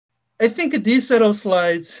I think this set of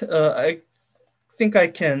slides, I think I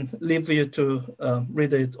can leave you to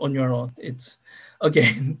read it on your own. It's,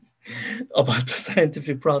 again, about the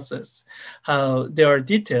scientific process, how there are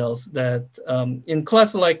details that in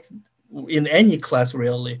class, like in any class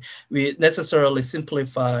really, we necessarily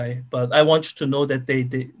simplify, but I want you to know that they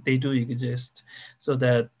do exist, so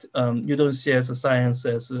that you don't see as a science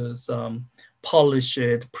as some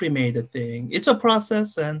polished, pre-made thing. It's a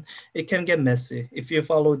process and it can get messy. If you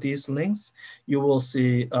follow these links, you will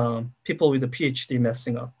see people with a PhD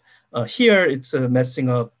messing up. Here it's messing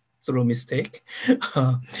up through mistake.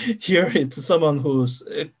 Uh, Here it's someone who's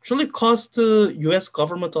actually cost the US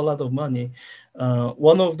government a lot of money.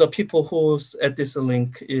 One of the people who's at this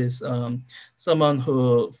link is someone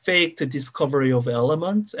who faked the discovery of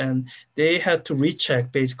elements, and they had to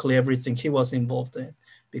recheck basically everything he was involved in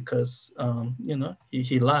because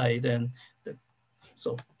he lied. And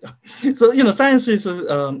so so science is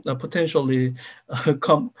a potentially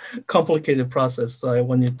complicated process. So I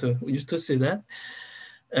want you to see that.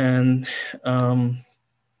 And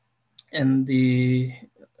the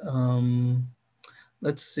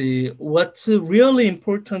let's see, what's really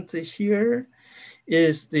important here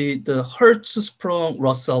is the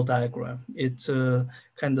Hertzsprung-Russell diagram. It's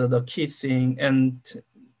kind of the key thing. And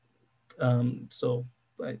so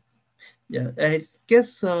I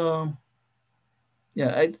guess let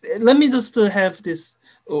me just have this,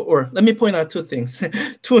 or let me point out two things,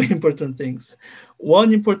 two important things.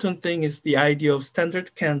 One important thing is the idea of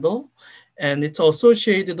standard candle, and it's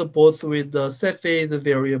associated both with the Cepheid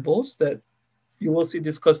variables that you will see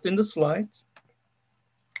discussed in the slides.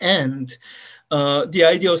 And the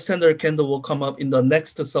idea of standard candle will come up in the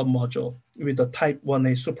next submodule with the type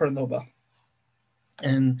 1a supernova.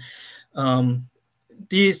 And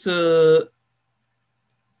these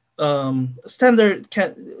standard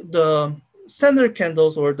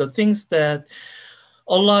candles, or the things that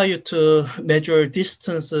allow you to measure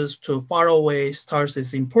distances to faraway stars,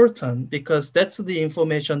 is important because that's the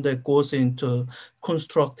information that goes into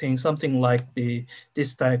constructing something like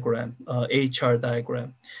this diagram, ASTR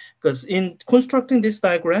diagram. Because in constructing this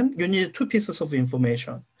diagram, you need two pieces of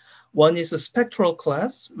information. One is a spectral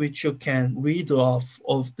class, which you can read off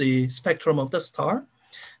of the spectrum of the star,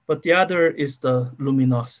 but the other is the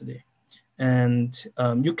luminosity. And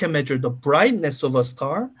you can measure the brightness of a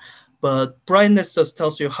star, but brightness just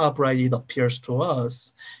tells you how bright it appears to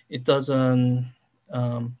us. It doesn't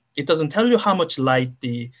tell you how much light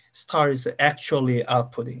the star is actually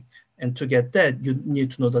outputting. And to get that, you need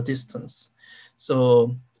to know the distance.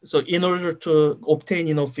 So in order to obtain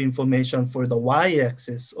enough information for the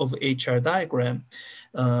y-axis of ASTR diagram,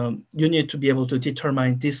 you need to be able to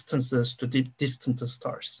determine distances to distant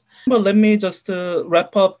stars. But let me just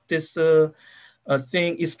wrap up this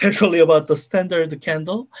thing, especially about the standard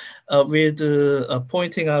candle, with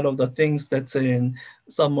pointing out of the things that's in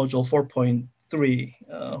submodule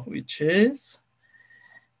 4.3, which is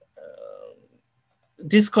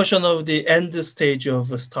discussion of the end stage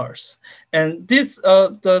of stars. And this,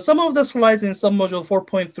 some of the slides in submodule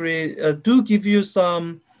 4.3 do give you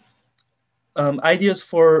some ideas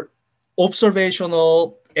for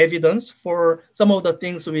observational evidence for some of the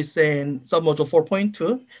things we say in submodule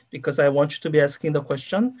 4.2, because I want you to be asking the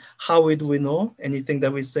question, how would we know anything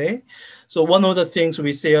that we say? So one of the things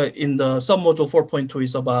we say in the submodule 4.2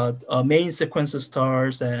 is about main sequence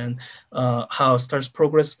stars and how stars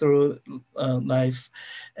progress through life.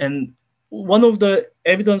 And one of the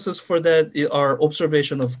evidences for that are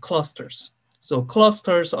observation of clusters. So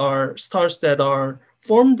clusters are stars that are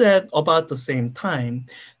formed at about the same time.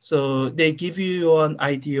 So they give you an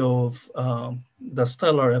idea of the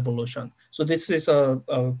stellar evolution. So this is a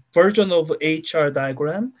version of ASTR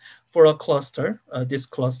diagram for a cluster, this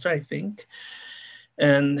cluster, I think.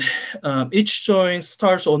 And each showing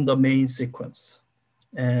stars on the main sequence.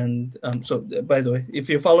 And so, by the way, if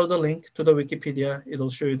you follow the link to the Wikipedia, it'll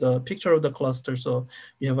show you the picture of the cluster, so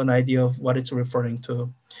you have an idea of what it's referring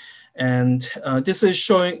to. And this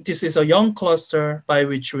is a young cluster, by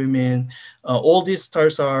which we mean all these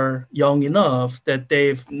stars are young enough that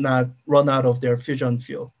they've not run out of their fusion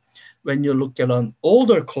fuel. When you look at an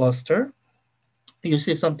older cluster, you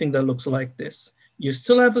see something that looks like this. You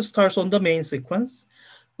still have stars on the main sequence,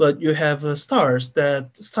 but you have stars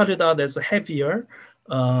that started out as heavier,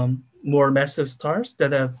 more massive stars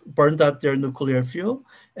that have burned out their nuclear fuel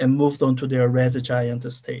and moved on to their red giant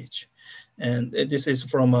stage. And this is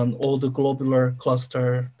from an old globular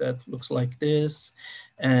cluster that looks like this.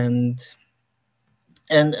 And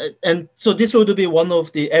so this would be one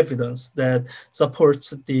of the evidence that supports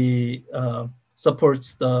the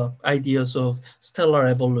supports the ideas of stellar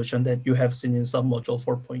evolution that you have seen in submodule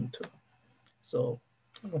 4.2. So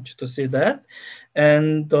I want you to see that.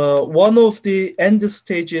 And one of the end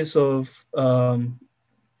stages of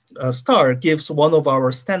a star gives one of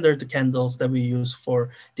our standard candles that we use for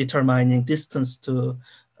determining distance to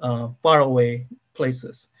faraway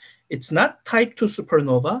places. It's not type 2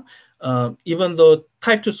 supernova. Even though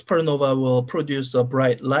type 2 supernova will produce a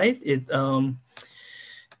bright light, it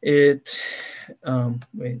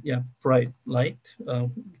bright light.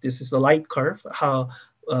 This is the light curve, how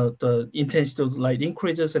the intensity of the light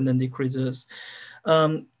increases and then decreases.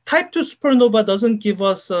 Type 2 supernova doesn't give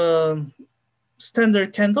us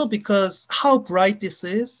standard candle because how bright this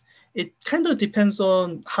is, it kind of depends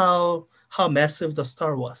on how massive the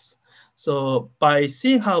star was. So by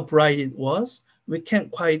seeing how bright it was, we can't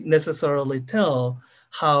quite necessarily tell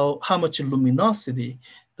how much luminosity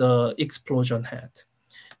the explosion had.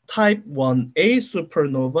 Type 1a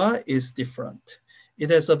supernova is different. It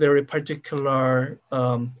has a very particular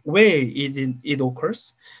way it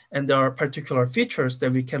occurs, and there are particular features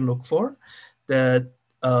that we can look for that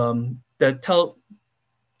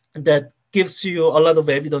that gives you a lot of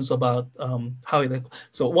evidence about how it.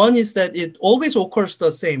 So one is that it always occurs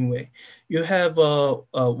the same way. You have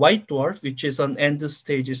a white dwarf, which is an end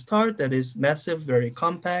stage star that is massive, very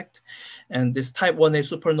compact, and this type 1a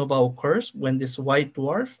supernova occurs when this white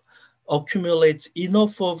dwarf accumulates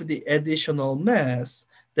enough of the additional mass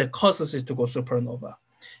that causes it to go supernova.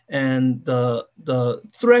 And the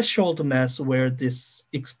threshold mass where this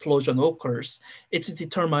explosion occurs, it's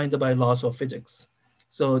determined by laws of physics.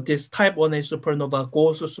 So this type 1a supernova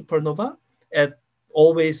goes to supernova at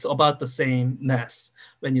always about the same mass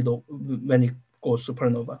when it goes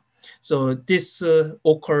supernova. So this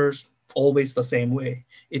occurs always the same way.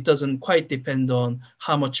 It doesn't quite depend on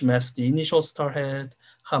how much mass the initial star had,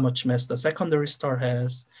 how much mass the secondary star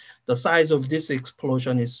has. The size of this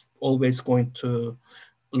explosion is always going to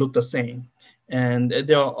look the same. And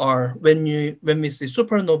there are, when we see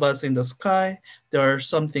supernovas in the sky, there are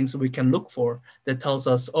some things we can look for that tells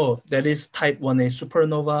us, oh, that is type 1a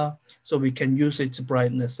supernova, so we can use its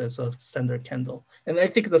brightness as a standard candle. And I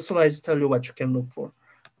think the slides tell you what you can look for.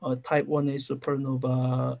 Type 1a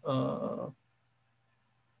supernova,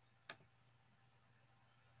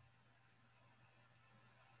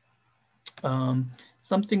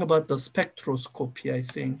 something about the spectroscopy, I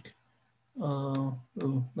think.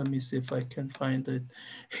 Let me see if I can find it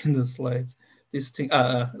in the slides. This thing,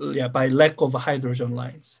 by lack of hydrogen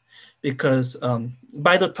lines, because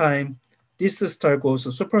by the time this star goes to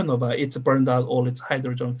supernova, it's burned out all its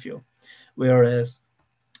hydrogen fuel. Whereas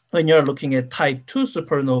when you're looking at type 2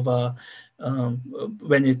 supernova,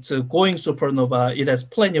 when it's going supernova, it has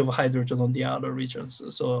plenty of hydrogen on the outer regions.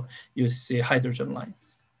 So you see hydrogen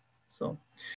lines. So